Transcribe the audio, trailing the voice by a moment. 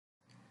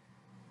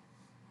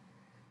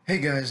Hey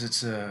guys,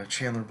 it's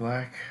Chandler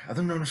Black,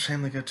 other known as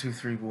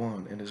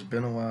Chandler231, and it's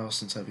been a while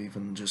since I've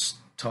even just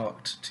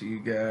talked to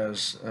you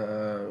guys.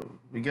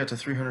 We got to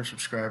 300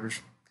 subscribers.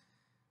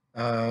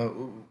 Uh,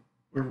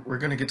 we're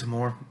gonna get to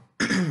more.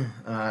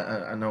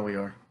 I know we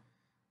are.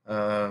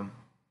 Uh,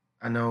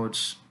 I know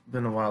it's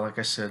been a while, like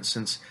I said,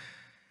 since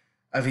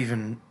I've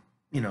even,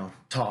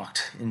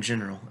 talked in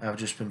general. I've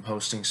just been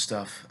posting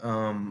stuff.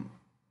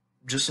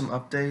 Just some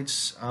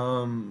updates.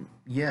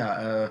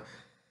 Yeah.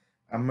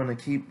 I'm gonna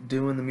keep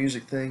doing the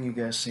music thing. You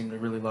guys seem to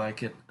really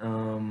like it.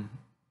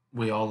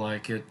 We all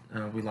like it.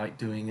 We like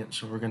doing it,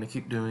 so we're gonna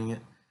keep doing it.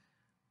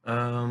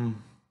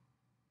 Um,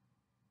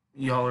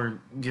 y'all are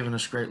giving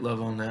us great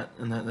love on that,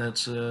 and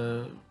that's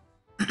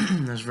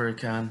that's very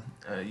kind.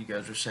 You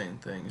guys are saying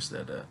things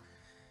that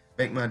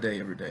make my day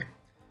every day.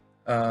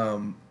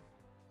 Um,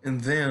 and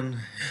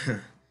then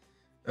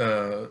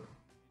uh,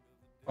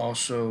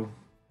 also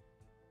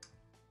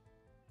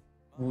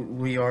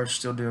we are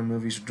still doing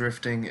movies.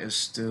 Drifting is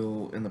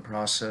still in the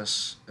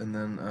process, and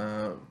then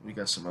we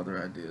got some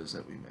other ideas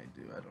that we may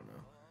do. I don't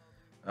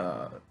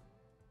know,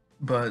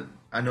 but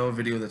I know a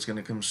video that's going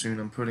to come soon.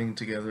 I'm putting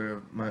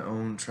together my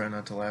own Try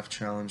Not to Laugh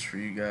challenge for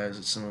you guys.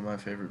 It's some of my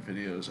favorite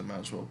videos. I might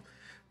as well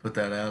put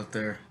that out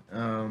there,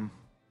 and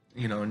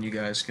you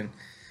guys can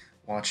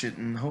watch it,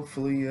 and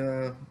hopefully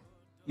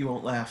you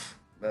won't laugh.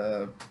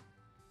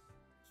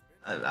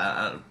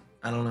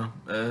 I don't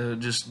know.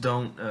 Just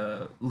don't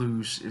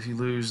lose. If you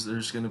lose,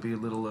 there's going to be a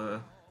little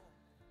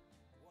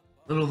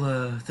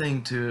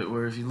thing to it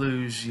where if you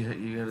lose,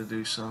 you got to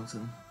do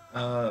something.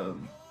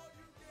 Um,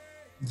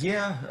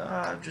 yeah,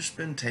 I've just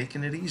been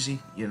taking it easy,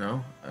 a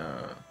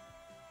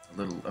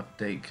little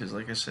update because,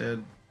 like I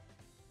said,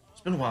 it's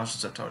been a while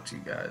since I've talked to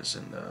you guys,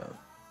 and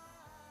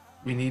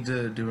we need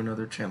to do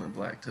another Chandler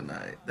Black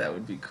tonight. That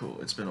would be cool.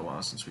 It's been a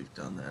while since we've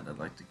done that. I'd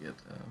like to get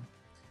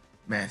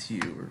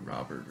Matthew or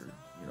Robert or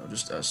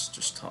just us,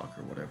 just talk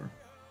or whatever.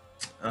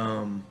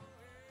 Um,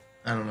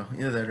 I don't know,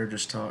 either that or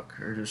just talk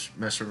or just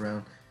mess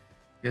around.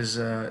 Because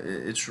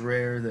it's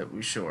rare that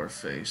we show our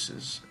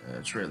faces.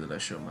 It's rare that I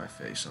show my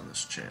face on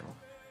this channel.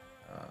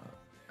 Uh,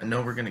 I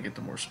know we're gonna get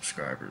to more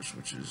subscribers,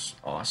 which is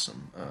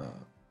awesome.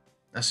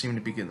 I seem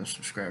to be getting the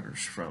subscribers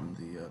from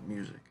the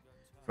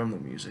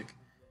music,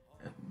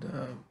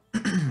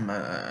 and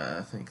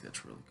I think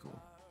that's really cool.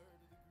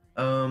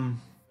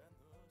 Um,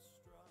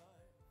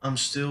 I'm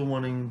still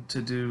wanting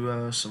to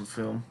do some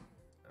film.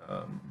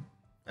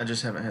 I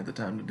just haven't had the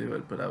time to do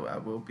it, but I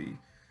will be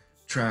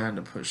trying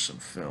to push some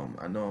film.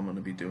 I know I'm going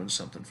to be doing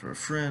something for a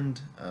friend,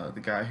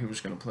 the guy who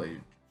was going to play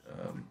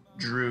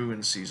Drew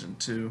in season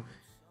two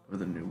of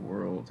the New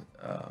World.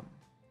 I'm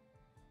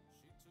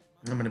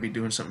going to be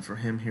doing something for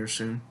him here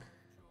soon,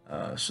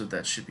 so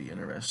that should be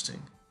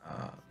interesting.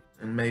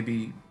 And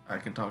maybe I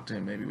can talk to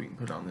him. Maybe we can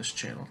put on this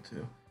channel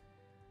too.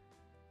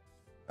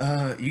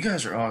 You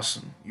guys are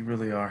awesome. You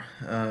really are.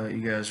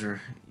 You guys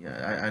are.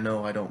 Yeah, I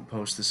know I don't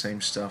post the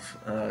same stuff.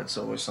 It's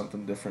always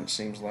something different.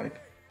 Seems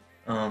like.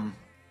 Um,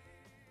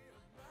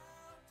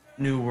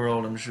 New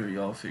World. I'm sure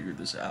y'all figured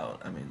this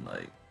out. I mean,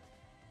 like,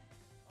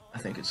 I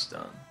think it's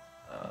done.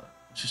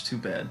 It's just too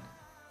bad.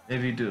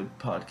 Maybe do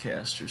a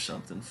podcast or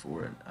something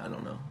for it. I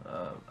don't know.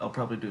 I'll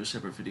probably do a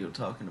separate video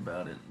talking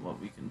about it and what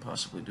we can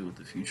possibly do with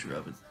the future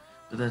of it.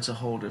 But that's a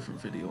whole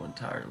different video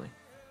entirely.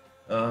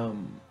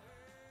 Um,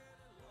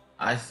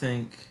 I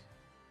think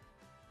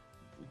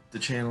the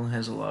channel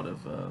has a lot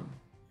of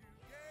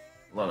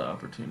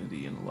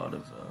opportunity and a lot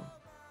of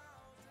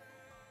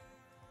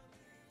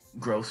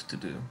growth to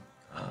do.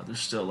 There's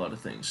still a lot of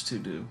things to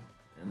do,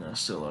 and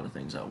still a lot of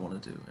things I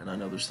want to do, and I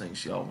know there's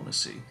things y'all want to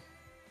see.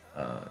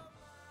 Uh,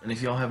 and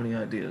if y'all have any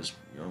ideas,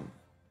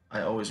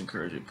 I always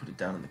encourage you to put it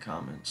down in the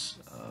comments,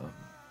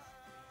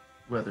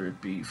 whether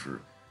it be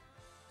for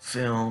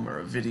film or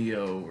a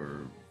video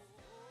or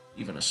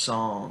even a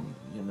song.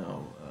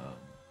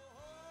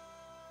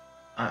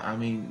 I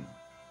mean,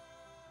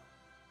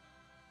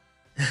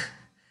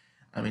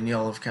 I mean,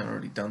 y'all have kind of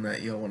already done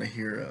that. Y'all want to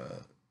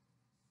hear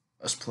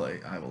us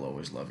play "I Will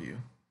Always Love You."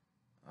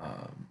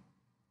 Um,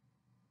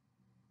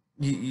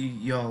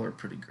 y'all are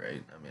pretty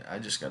great. I mean, I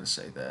just got to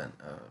say that.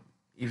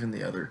 Even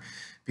the other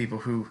people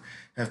who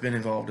have been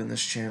involved in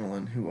this channel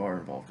and who are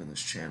involved in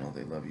this channel,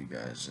 they love you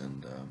guys,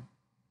 and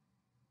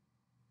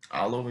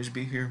I'll always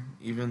be here.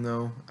 Even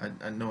though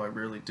I know I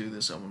rarely do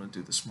this, I want to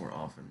do this more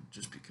often,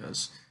 just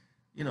because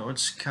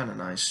it's kind of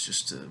nice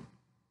just to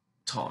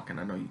talk, and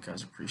I know you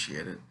guys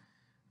appreciate it.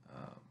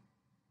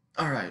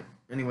 All right.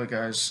 Anyway,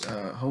 guys,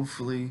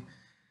 hopefully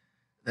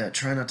that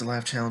Try Not to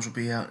Laugh challenge will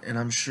be out, and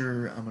I'm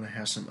sure I'm going to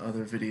have some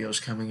other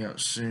videos coming out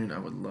soon I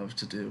would love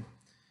to do.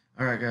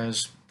 Alright,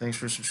 guys, thanks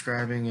for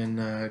subscribing,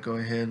 and go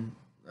ahead,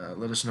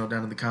 let us know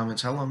down in the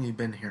comments how long you've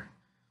been here.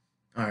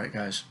 Alright,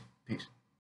 guys.